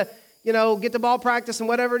 and you got to, get the ball practice and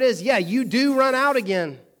whatever it is. Yeah, you do run out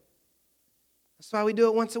again. That's why we do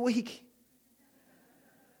it once a week.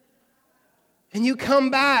 And you come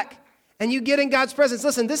back and you get in God's presence.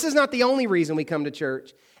 Listen, this is not the only reason we come to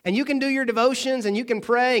church. And you can do your devotions and you can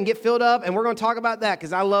pray and get filled up. And we're going to talk about that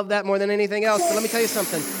because I love that more than anything else. But let me tell you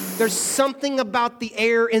something. There's something about the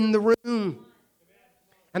air in the room.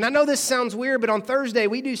 And I know this sounds weird, but on Thursday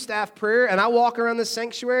we do staff prayer. And I walk around the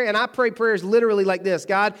sanctuary and I pray prayers literally like this.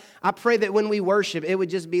 God, I pray that when we worship, it would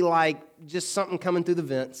just be like just something coming through the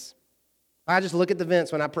vents. I just look at the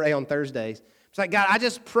vents when I pray on Thursdays. It's like, God, I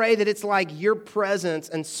just pray that it's like your presence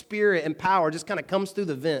and spirit and power just kind of comes through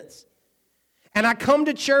the vents. And I come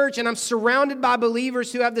to church and I'm surrounded by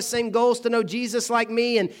believers who have the same goals to know Jesus like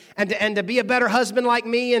me and to be a better husband like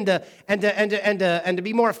me and to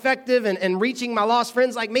be more effective and reaching my lost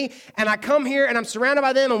friends like me. And I come here and I'm surrounded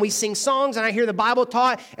by them and we sing songs and I hear the Bible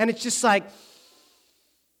taught and it's just like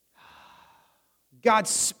God's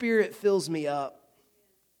Spirit fills me up.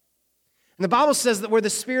 And the Bible says that where the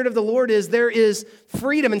Spirit of the Lord is, there is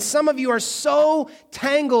freedom. And some of you are so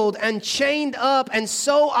tangled and chained up and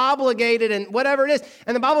so obligated and whatever it is.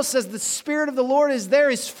 And the Bible says the Spirit of the Lord is there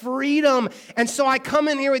is freedom. And so I come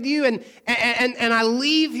in here with you and I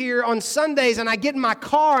leave here on Sundays and I get in my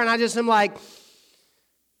car and I just am like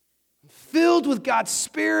filled with God's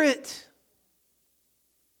Spirit.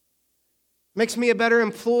 It makes me a better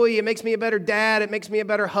employee. It makes me a better dad. It makes me a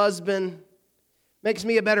better husband. Makes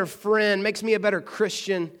me a better friend, makes me a better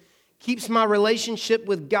Christian, keeps my relationship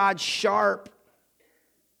with God sharp.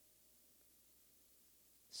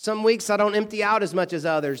 Some weeks I don't empty out as much as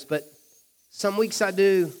others, but some weeks I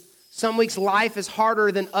do. Some weeks life is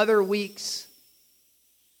harder than other weeks.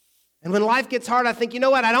 And when life gets hard, I think, you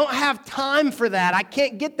know what, I don't have time for that. I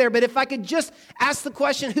can't get there, but if I could just ask the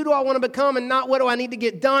question, who do I want to become and not what do I need to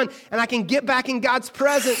get done, and I can get back in God's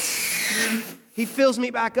presence, He fills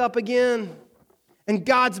me back up again. And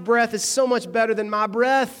God's breath is so much better than my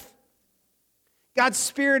breath. God's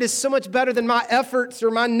Spirit is so much better than my efforts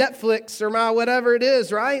or my Netflix or my whatever it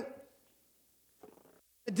is, right?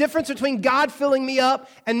 The difference between God filling me up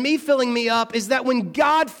and me filling me up is that when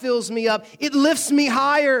God fills me up, it lifts me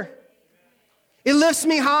higher. It lifts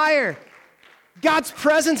me higher. God's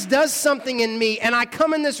presence does something in me, and I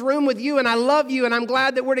come in this room with you, and I love you, and I'm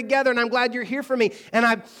glad that we're together, and I'm glad you're here for me, and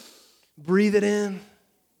I breathe it in.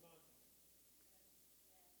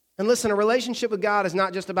 And listen, a relationship with God is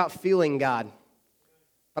not just about feeling God,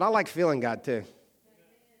 but I like feeling God too.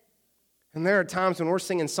 And there are times when we're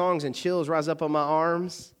singing songs and chills rise up on my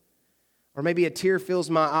arms, or maybe a tear fills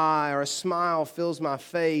my eye, or a smile fills my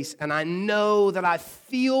face, and I know that I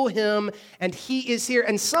feel him and he is here.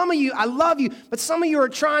 And some of you, I love you, but some of you are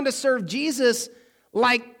trying to serve Jesus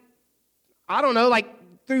like, I don't know, like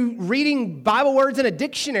through reading Bible words in a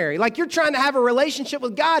dictionary. Like you're trying to have a relationship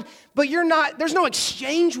with God, but you're not, there's no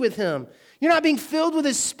exchange with him. You're not being filled with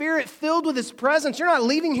his Spirit, filled with his presence. You're not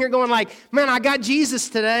leaving here going like, man, I got Jesus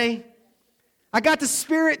today. I got the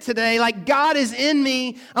Spirit today, like God is in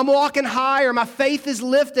me. I'm walking higher. My faith is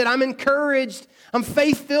lifted. I'm encouraged. I'm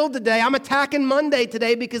faith-filled today. I'm attacking Monday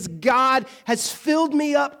today because God has filled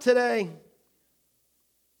me up today. And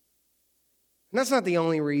that's not the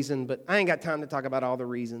only reason, but I ain't got time to talk about all the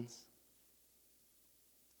reasons.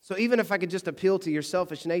 So even if I could just appeal to your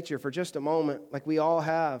selfish nature for just a moment, like we all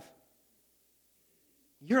have,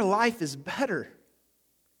 your life is better.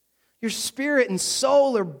 Your spirit and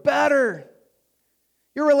soul are better.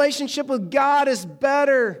 Your relationship with God is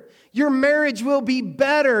better. Your marriage will be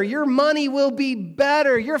better. Your money will be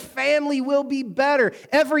better. Your family will be better.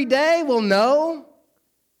 Every day, well, no.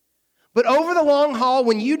 But over the long haul,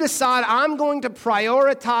 when you decide I'm going to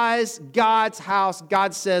prioritize God's house,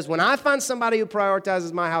 God says, when I find somebody who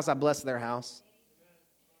prioritizes my house, I bless their house.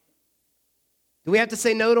 Do we have to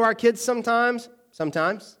say no to our kids sometimes?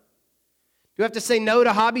 Sometimes. Do we have to say no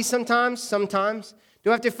to hobbies sometimes? Sometimes. Do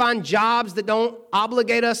we have to find jobs that don't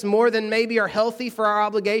obligate us more than maybe are healthy for our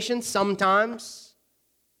obligations? Sometimes.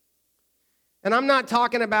 And I'm not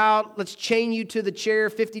talking about let's chain you to the chair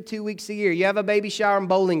 52 weeks a year. You have a baby shower in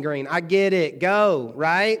Bowling Green. I get it. Go,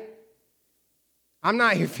 right? I'm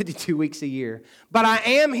not here 52 weeks a year. But I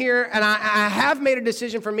am here, and I have made a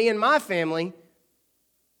decision for me and my family.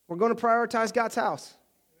 We're going to prioritize God's house.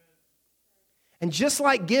 And just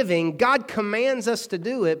like giving, God commands us to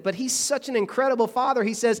do it, but he's such an incredible Father.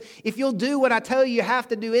 He says, if you'll do what I tell you have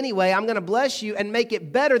to do anyway, I'm going to bless you and make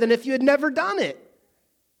it better than if you had never done it.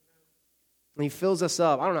 And he fills us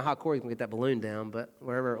up. I don't know how Corey can get that balloon down, but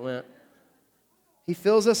wherever it went. He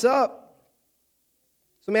fills us up.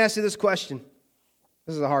 So let me ask you this question.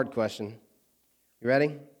 This is a hard question. You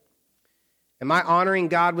ready? Am I honoring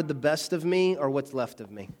God with the best of me or what's left of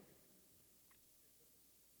me?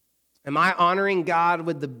 Am I honoring God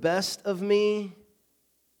with the best of me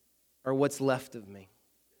or what's left of me?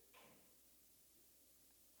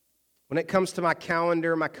 When it comes to my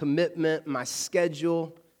calendar, my commitment, my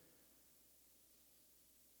schedule,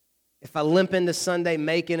 if I limp into Sunday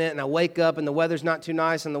making it and I wake up and the weather's not too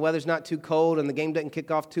nice and the weather's not too cold and the game doesn't kick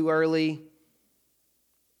off too early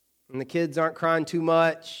and the kids aren't crying too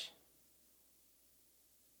much,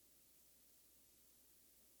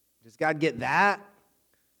 does God get that?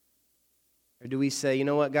 Or do we say, you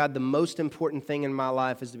know what, God, the most important thing in my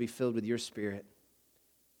life is to be filled with your Spirit.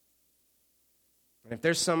 And if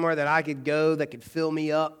there's somewhere that I could go that could fill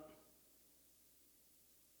me up,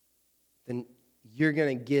 then you're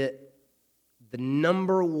going to get the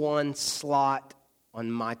number one slot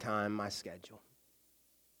on my time, my schedule.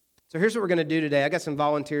 So here's what we're going to do today. I got some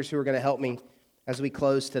volunteers who are going to help me as we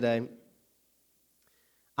close today.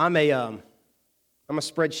 I'm a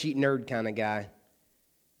spreadsheet nerd kind of guy.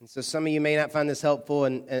 And so some of you may not find this helpful,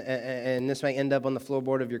 and this may end up on the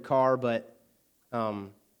floorboard of your car, but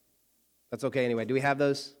that's okay anyway. Do we have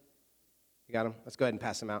those? You got them? Let's go ahead and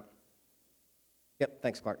pass them out. Yep,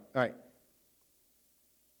 thanks, Clark. All right.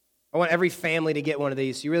 I want every family to get one of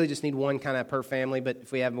these. You really just need one kind of per family, but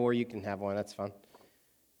if we have more, you can have one. That's fine.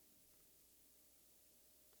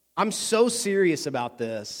 I'm so serious about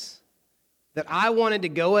this that I wanted to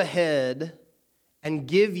go ahead and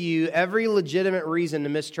give you every legitimate reason to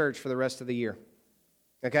miss church for the rest of the year.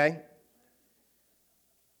 Okay?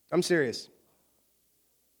 I'm serious.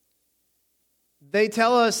 They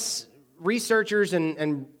tell us, researchers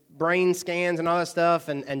and brain scans and all that stuff,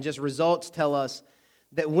 and just results tell us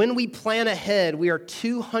that when we plan ahead, we are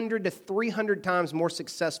 200 to 300 times more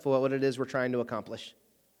successful at what it is we're trying to accomplish.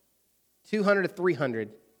 200 to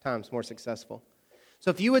 300 times more successful. So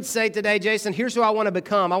if you would say today, Jason, here's who I want to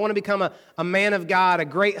become. I want to become a man of God, a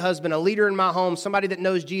great husband, a leader in my home, somebody that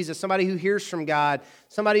knows Jesus, somebody who hears from God,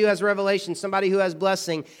 somebody who has revelation, somebody who has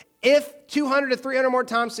blessing. If 200 to 300 more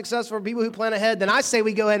times successful for people who plan ahead, then I say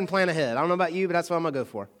we go ahead and plan ahead. I don't know about you, but that's what I'm going to go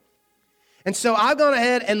for. And so I've gone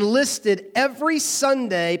ahead and listed every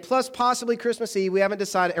Sunday, plus possibly Christmas Eve, we haven't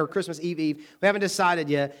decided, or Christmas Eve, we haven't decided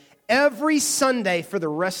yet, every Sunday for the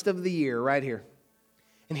rest of the year right here.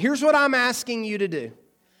 And here's what I'm asking you to do.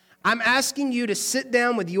 I'm asking you to sit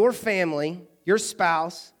down with your family, your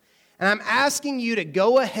spouse, and I'm asking you to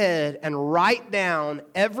go ahead and write down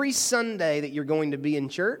every Sunday that you're going to be in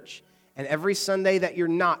church and every Sunday that you're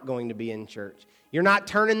not going to be in church. You're not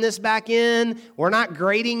turning this back in. We're not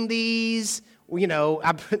grading these.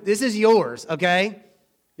 This is yours, okay?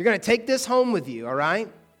 You're going to take this home with you, all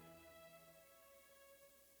right?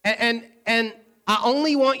 And I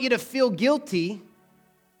only want you to feel guilty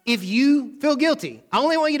if you feel guilty. I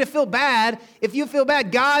only want you to feel bad if you feel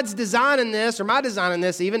bad. God's design in this, or my design in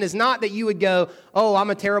this even, is not that you would go, oh, I'm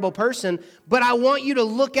a terrible person, but I want you to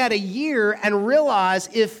look at a year and realize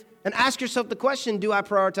and ask yourself the question, do I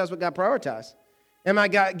prioritize what God prioritized? Am I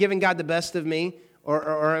giving God the best of me,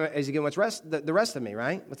 or is He giving the rest of me,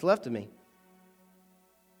 right? What's left of me?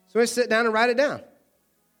 So we sit down and write it down.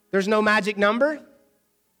 There's no magic number.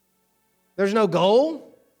 There's no goal.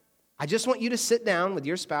 I just want you to sit down with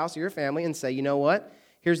your spouse or your family and say, you know what?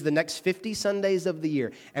 Here's the next 50 Sundays of the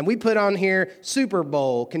year. And we put on here Super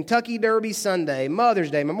Bowl, Kentucky Derby Sunday, Mother's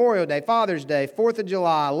Day, Memorial Day, Father's Day, 4th of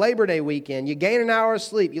July, Labor Day weekend. You gain an hour of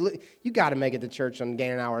sleep. You got to make it to church on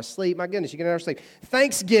gain an hour of sleep. My goodness, you get an hour of sleep.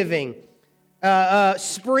 Thanksgiving,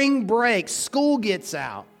 spring break, school gets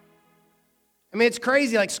out. I mean, it's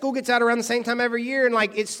crazy. Like, school gets out around the same time every year, and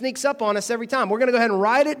like it sneaks up on us every time. We're going to go ahead and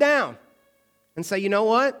write it down and say, you know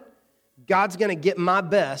what? God's going to get my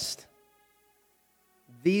best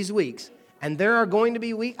these weeks. And there are going to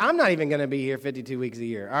be weeks, I'm not even going to be here 52 weeks a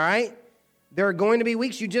year, all right? There are going to be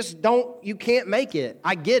weeks you can't make it.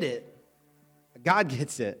 I get it. God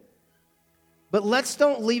gets it. But let's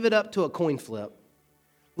don't leave it up to a coin flip.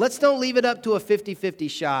 Let's don't leave it up to a 50-50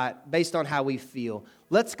 shot based on how we feel.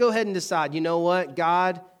 Let's go ahead and decide, you know what,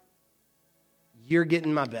 God, you're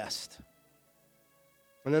getting my best.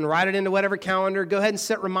 And then write it into whatever calendar. Go ahead and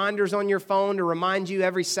set reminders on your phone to remind you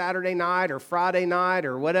every Saturday night or Friday night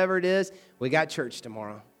or whatever it is, we got church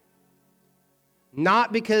tomorrow.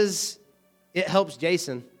 Not because it helps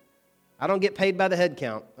Jason. I don't get paid by the head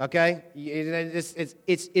count, okay?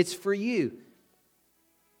 It's for you.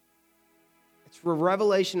 It's for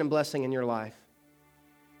revelation and blessing in your life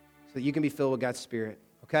so that you can be filled with God's Spirit,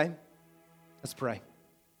 okay? Let's pray.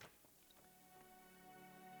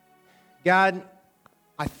 God,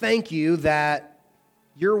 I thank you that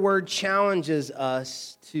your word challenges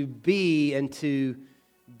us to be and to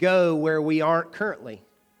go where we aren't currently,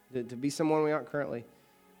 to be someone we aren't currently.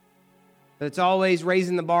 But it's always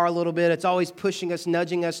raising the bar a little bit. It's always pushing us,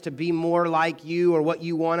 nudging us to be more like you or what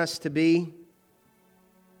you want us to be.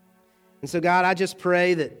 And so, God, I just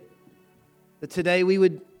pray that today we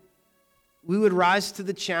would rise to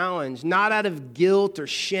the challenge, not out of guilt or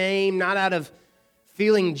shame, not out of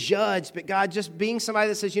feeling judged, but God, just being somebody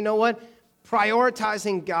that says, you know what?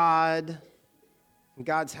 Prioritizing God and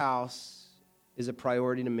God's house is a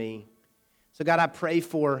priority to me. So God, I pray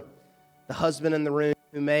for the husband in the room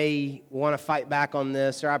who may want to fight back on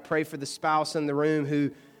this, or I pray for the spouse in the room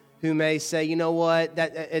who may say, you know what,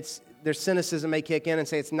 their cynicism may kick in and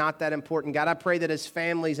say it's not that important. God, I pray that as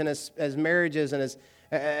families and as marriages and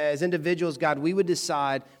as individuals, God, we would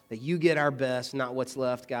decide that you get our best, not what's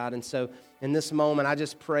left, God. And so in this moment, I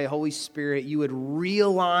just pray, Holy Spirit, you would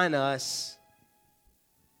realign us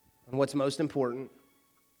on what's most important.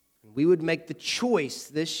 We would make the choice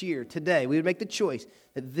this year, today, we would make the choice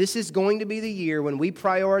that this is going to be the year when we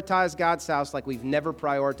prioritize God's house like we've never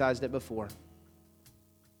prioritized it before.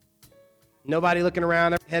 Nobody looking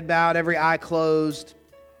around, head bowed, every eye closed.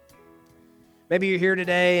 Maybe you're here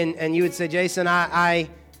today and you would say, Jason,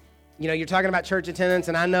 you're talking about church attendance,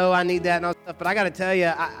 and I know I need that and all that stuff, but I got to tell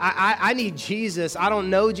you, I need Jesus. I don't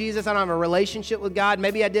know Jesus. I don't have a relationship with God.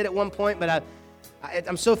 Maybe I did at one point, but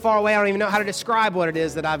I'm so far away, I don't even know how to describe what it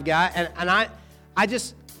is that I've got. And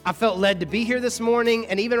I felt led to be here this morning,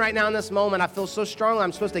 and even right now in this moment, I feel so strongly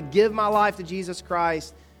I'm supposed to give my life to Jesus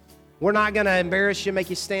Christ. We're not going to embarrass you, make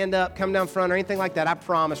you stand up, come down front, or anything like that, I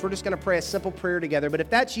promise. We're just going to pray a simple prayer together. But if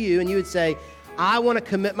that's you, and you would say, I want to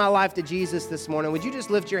commit my life to Jesus this morning, would you just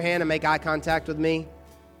lift your hand and make eye contact with me?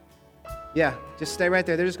 Yeah, just stay right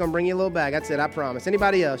there. They're just going to bring you a little bag. That's it, I promise.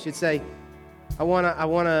 Anybody else? You'd say, I want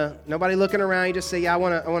to, nobody looking around. You just say, yeah, I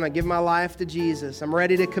want to give my life to Jesus. I'm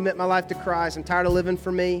ready to commit my life to Christ. I'm tired of living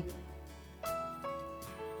for me.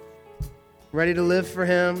 Ready to live for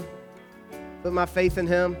Him. Put my faith in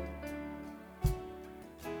Him.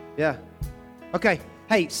 Yeah. Okay.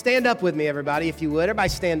 Hey, stand up with me, everybody, if you would. Everybody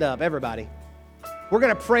stand up, everybody. We're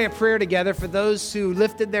going to pray a prayer together for those who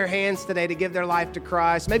lifted their hands today to give their life to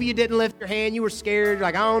Christ. Maybe you didn't lift your hand. You were scared. You're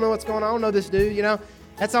like, I don't know what's going on. I don't know this dude,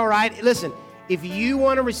 That's all right. Listen, if you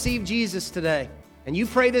want to receive Jesus today, and you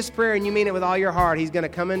pray this prayer and you mean it with all your heart, he's going to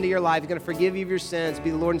come into your life. He's going to forgive you of your sins, be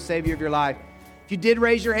the Lord and Savior of your life. If you did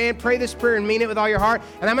raise your hand, pray this prayer and mean it with all your heart.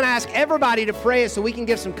 And I'm going to ask everybody to pray it so we can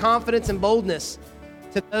give some confidence and boldness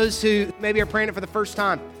to those who maybe are praying it for the first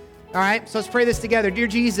time. All right, so let's pray this together. Dear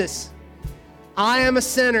Jesus, I am a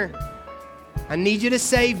sinner. I need you to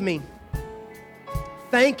save me.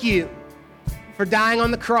 Thank you for dying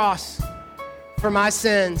on the cross for my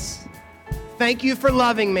sins. Thank you for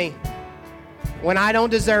loving me when I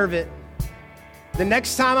don't deserve it. The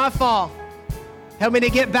next time I fall, help me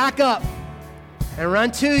to get back up and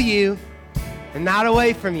run to you and not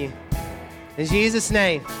away from you. In Jesus'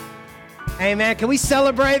 name, amen. Can we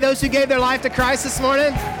celebrate those who gave their life to Christ this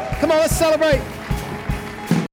morning? Come on, let's celebrate.